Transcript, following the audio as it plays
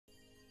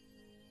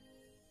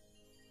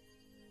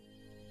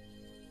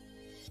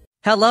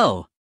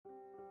Hello.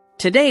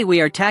 Today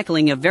we are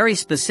tackling a very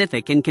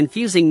specific and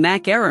confusing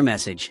Mac error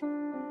message.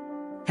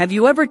 Have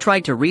you ever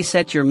tried to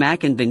reset your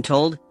Mac and been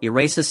told,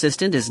 Erase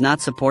Assistant is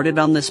not supported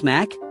on this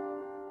Mac?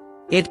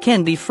 It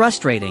can be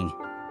frustrating.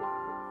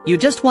 You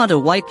just want to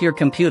wipe your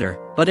computer,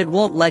 but it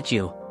won't let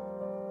you.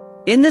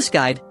 In this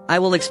guide, I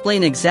will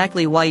explain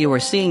exactly why you are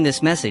seeing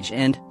this message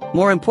and,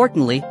 more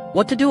importantly,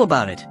 what to do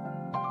about it.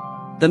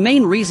 The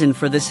main reason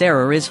for this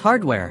error is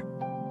hardware.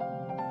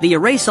 The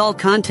Erase All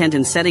Content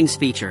and Settings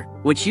feature,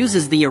 which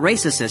uses the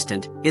Erase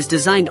Assistant, is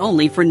designed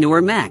only for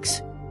newer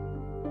Macs.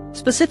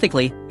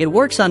 Specifically, it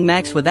works on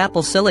Macs with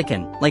Apple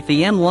Silicon, like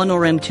the M1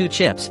 or M2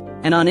 chips,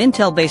 and on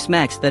Intel-based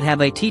Macs that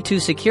have a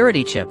T2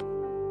 security chip.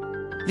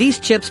 These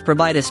chips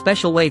provide a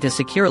special way to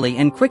securely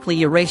and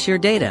quickly erase your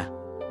data.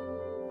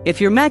 If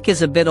your Mac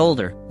is a bit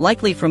older,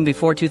 likely from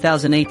before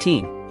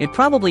 2018, it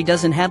probably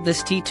doesn't have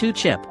this T2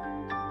 chip.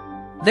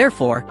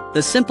 Therefore,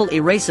 the simple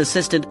Erase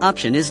Assistant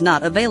option is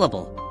not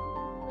available.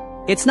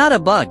 It's not a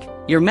bug,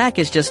 your Mac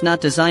is just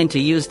not designed to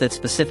use that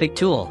specific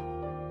tool.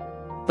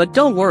 But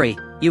don't worry,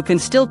 you can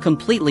still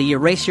completely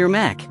erase your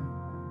Mac.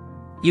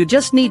 You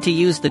just need to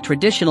use the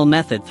traditional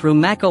method through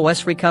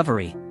macOS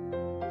recovery.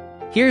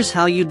 Here's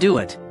how you do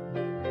it.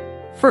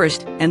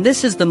 First, and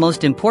this is the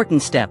most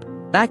important step,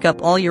 back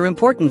up all your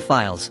important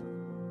files.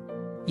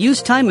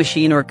 Use Time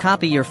Machine or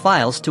copy your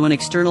files to an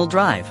external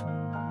drive.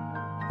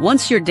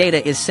 Once your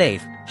data is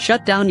safe,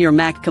 shut down your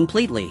Mac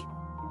completely.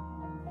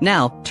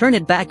 Now, turn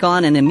it back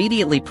on and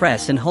immediately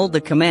press and hold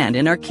the Command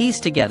and R keys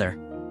together.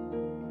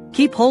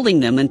 Keep holding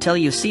them until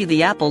you see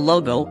the Apple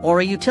logo or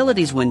a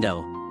Utilities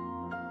window.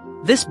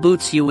 This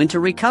boots you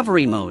into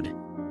recovery mode.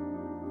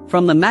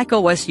 From the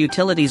macOS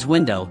Utilities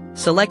window,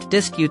 select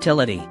Disk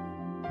Utility.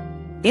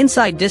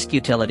 Inside Disk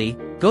Utility,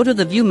 go to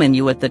the View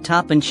menu at the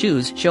top and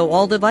choose Show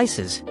All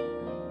Devices.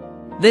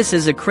 This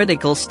is a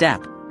critical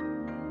step.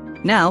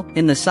 Now,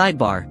 in the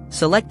sidebar,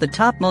 select the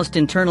topmost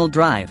internal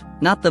drive,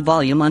 not the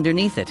volume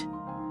underneath it.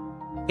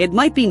 It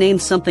might be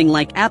named something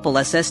like Apple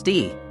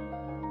SSD.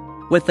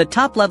 With the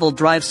top-level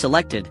drive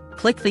selected,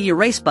 click the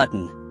Erase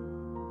button.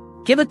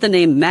 Give it the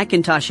name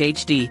Macintosh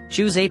HD,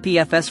 choose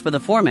APFS for the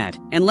format,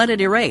 and let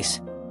it erase.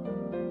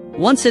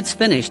 Once it's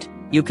finished,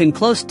 you can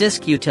close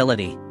Disk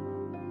Utility.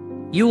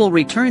 You will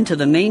return to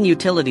the main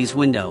Utilities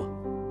window.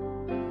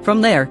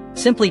 From there,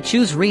 simply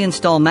choose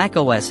Reinstall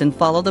macOS and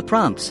follow the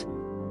prompts.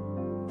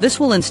 This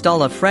will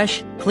install a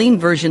fresh, clean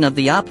version of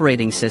the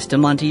operating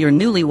system onto your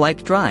newly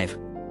wiped drive.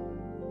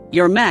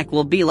 Your Mac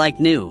will be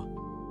like new.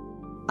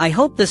 I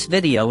hope this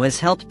video has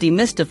helped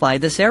demystify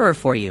this error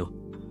for you.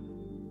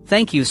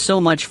 Thank you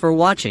so much for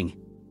watching.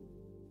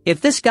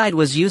 If this guide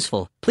was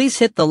useful, please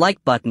hit the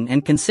like button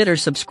and consider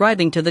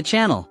subscribing to the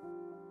channel.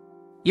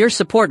 Your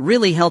support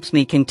really helps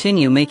me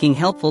continue making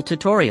helpful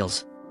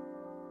tutorials.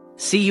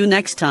 See you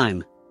next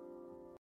time.